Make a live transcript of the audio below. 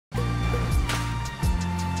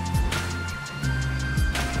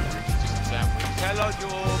Hello,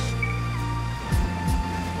 George.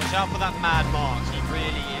 Watch out for that Mad Marks. He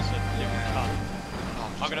really is a little cunt.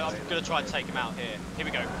 Oh, I'm gonna try and take him out here. Here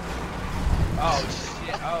we go. Oh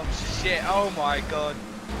shit! Oh shit! Oh my god!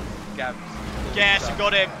 Gabs. Yes, I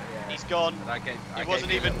got him. Yeah. He's gone. It It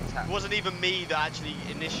wasn't even me that actually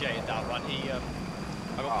initiated that one. I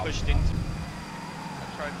got pushed into. I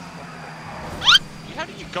tried to stop How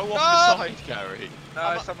did you go off the side, Gary? it.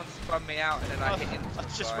 No, someone spun me out and then I hit into I the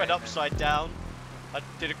just side went and upside down. I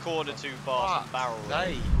did a corner too fast and barrel roll.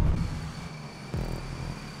 Hey.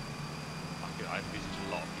 Fucking, I envisage a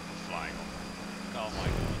lot of people flying off. Oh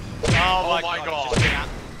my god. Just been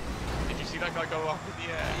Did you see that guy go up in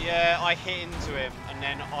the air? Yeah, I hit into him and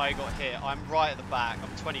then I got hit. I'm right at the back.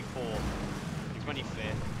 I'm 24.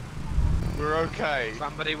 25th. We're okay.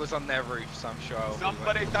 Somebody was on their roof, so I'm sure.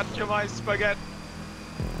 Somebody touch my spaghetti.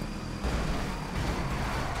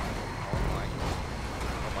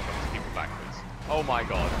 Oh my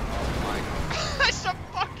god. Oh my god. That's a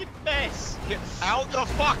fucking mess! Get out the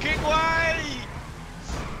fucking way!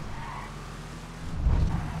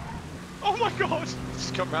 Oh my god!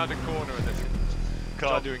 Just come round a corner and there's a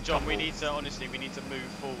car doing John, we need to move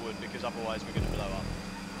forward because otherwise we're gonna blow up.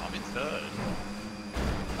 I'm in third.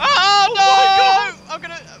 Oh, no! I'm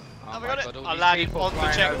gonna. Oh got God, it. all I these landed people on the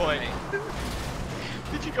flying over checkpoint. me.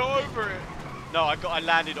 Did you go over it? No, I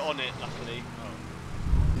landed on it. Luckily.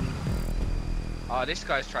 Oh, this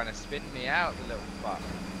guy's trying to spin me out, the little fuck.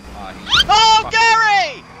 Oh,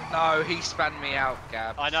 Gary! No, he spun me out,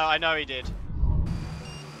 Gab. I know he did.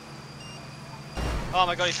 Oh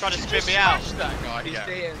my god, he's trying to spin me Smash out. that guy, You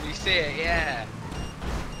see it, yeah.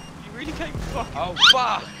 You really came fucking. Oh,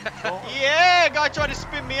 fuck! Yeah, guy tried to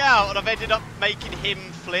spin me out, and I've ended up making him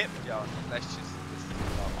flip. John, let's just.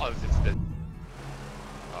 Oh,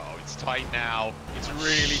 it's tight now. It's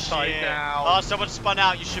really tight Shit. now. Oh, someone spun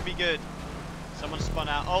out. You should be good. Someone spun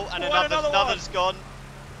out. Oh, and another's gone.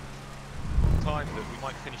 Time that we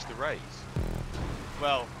might finish the race.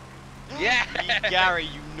 Well, Yeah! Gary,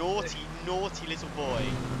 you naughty, naughty little boy.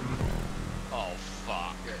 Oh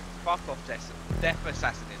fuck. Fuck off, Death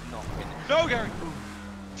Assassin is not winning. No, Gary.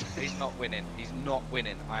 He's not winning. He's not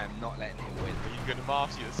winning. I am not letting him win. Are you gonna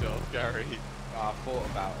master yourself, Gary? Oh, I thought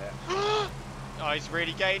about it. Oh, he's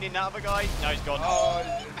really gaining that other guy. No, he's gone. Oh,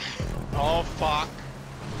 Oh fuck.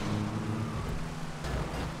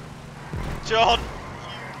 John,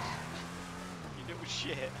 you little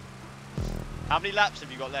shit. How many laps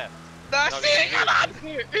have you got left? that's No, it! Come on!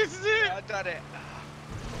 This is it. I done it.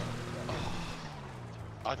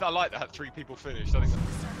 I like that 3 people finished. I think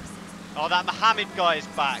that's... Oh, that Mohammed guy is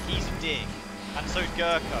back. He's a dick. And so's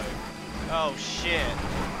Gurko. Oh, shit.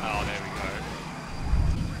 Oh, there we go.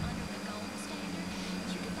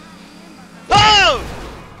 Oh!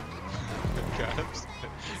 Gabs.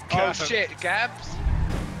 Oh shit, Gabs.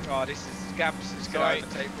 Oh, this is Gabs is gonna Sorry.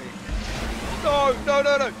 overtake me. No, no,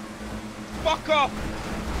 no, no. Fuck off.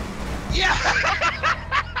 Yeah.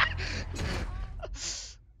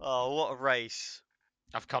 Oh, what a race.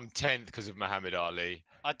 I've come 10th because of Muhammad Ali.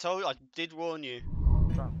 I did warn you.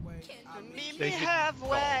 Meet They me did-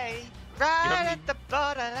 halfway, You right haven't at the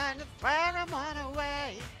borderline of where I'm on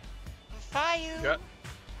away. For you. Yeah.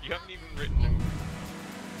 You haven't even written them.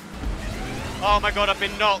 Oh my god, I've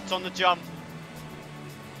been knocked on the jump.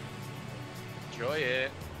 Enjoy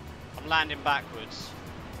it. I'm landing backwards.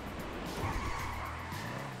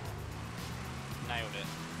 Nailed it.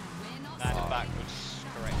 Landing backwards.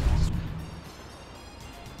 Correct.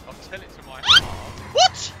 I'll tell it to my heart.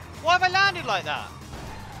 What? Why have I landed like that?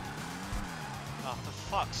 Oh, for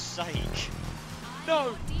fuck's sake.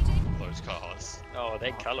 No! Those cars. Oh,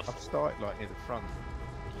 they're colourful. I've started like near the front.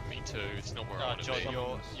 Me too. It's not where I Oh, want to John, be.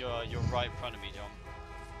 you're right in front of me, John.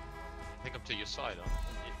 I think I'm to your side, aren't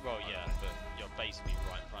I? Well, yeah, but you're basically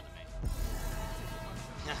right in front of me.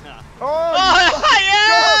 Oh! Oh,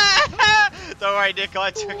 yeah! Don't worry, Nick,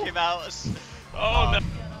 I took him out. Oh, no.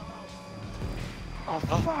 Oh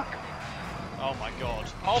fuck! Oh my god.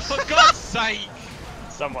 Oh, for God's sake!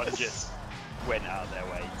 Someone just went out of their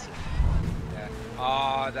way to. Yeah.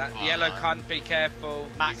 Oh, that Oh, yellow no. cunt. Be careful.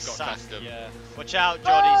 Max got Sack, custom. yeah. Watch out,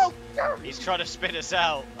 John. Oh! He's trying to spin us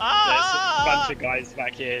out. There's Ah! a bunch of guys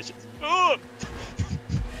back here. Just, Oh!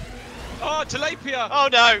 Oh, tilapia! Oh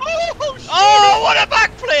no! Oh, shit! Oh, what a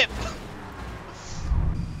backflip!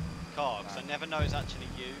 Cogs, I never know it's actually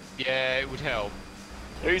you. Yeah, it would help.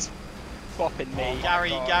 who's bopping me? Oh,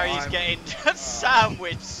 Gary's I'm- getting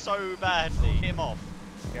sandwiched so badly. Hit him off.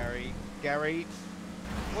 Gary.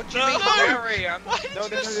 What do you No! mean, Gary? I'm Why did No, you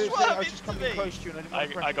no, no, just no, swerve I was just into coming me? close to you and I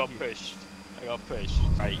didn't want to I got crash into pushed. I got pushed.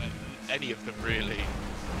 Right. Any of them, really.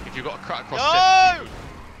 If you've got a crack across No! 70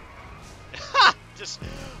 people. Ha!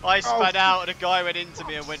 I span Oh, out and a guy went into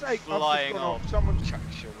me and went Sake, I've just flying gone off. Someone's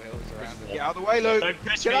Chucks your wheels around. Get out of the way, Luke. Don't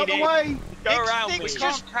push Get me, out of the Nick. way. Go Nick's- around Nick's me.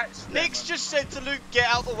 just- catch them. Nick's just said to Luke, get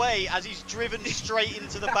out the way, as he's driven straight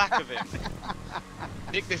into the back of him.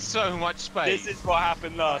 Nick, there's so much space. This is what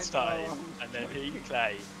happened last I know. time, and then he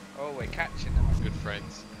Clay. Oh, we're catching them. Good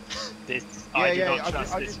friends. This Yeah, I do yeah. not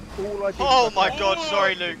trust this. All I did Oh was my I- god,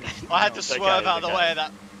 sorry Luke. I had to It's okay, swerve out of the okay. way of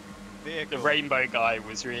that The vehicle. rainbow guy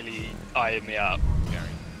was really eyeing me up. Gary.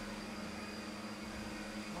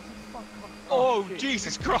 Oh, Oh, shit.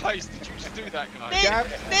 Jesus Christ! Did you just do that, guy? Nick, Gab-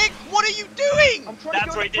 Nick, what are you doing? I'm trying That's to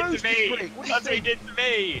go what he to did boost, to you me. prick. What do you That's what he think? did to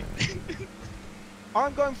me.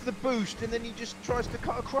 I'm going for the boost, and then he just tries to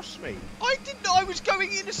cut across me. I didn't know I was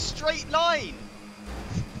going in a straight line.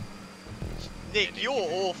 Nick, you're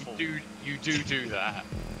awful. You do that.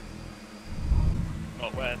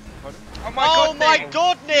 Not worth. Oh my Oh god, my Nick.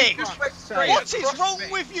 god, Nick! You just went straight What is across wrong me.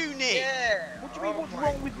 with you, Nick? Yeah. What do you mean? Oh What's my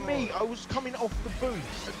wrong with me? God. I was coming off the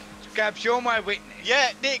boost. Gabs, you're my witness.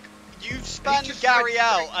 Yeah, Nick, you've spanned just Gary went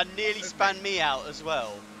out straight and nearly over spanned me out as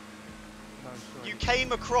well. No, sorry. You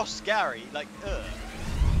came across Gary, like,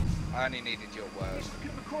 I only needed your word. Yes, I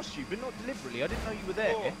came across you, but not deliberately. I didn't know you were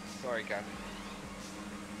there. Oh, sorry, Gab.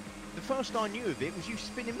 The first I knew of it was you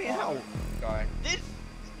spinning me out. Guy. Did...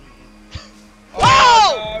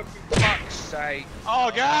 Oh! No, for fuck's sake. Oh,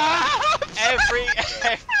 God!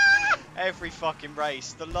 every fucking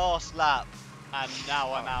race, the last lap, and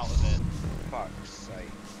now I'm out of it. Fuck's sake.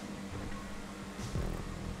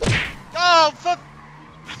 Oh, for...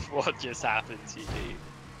 What just happened to you?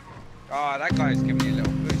 Oh, that guy's giving you a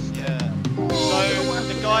little boost. Yeah. So,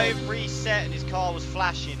 the guy reset and his car was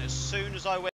flashing as soon as I went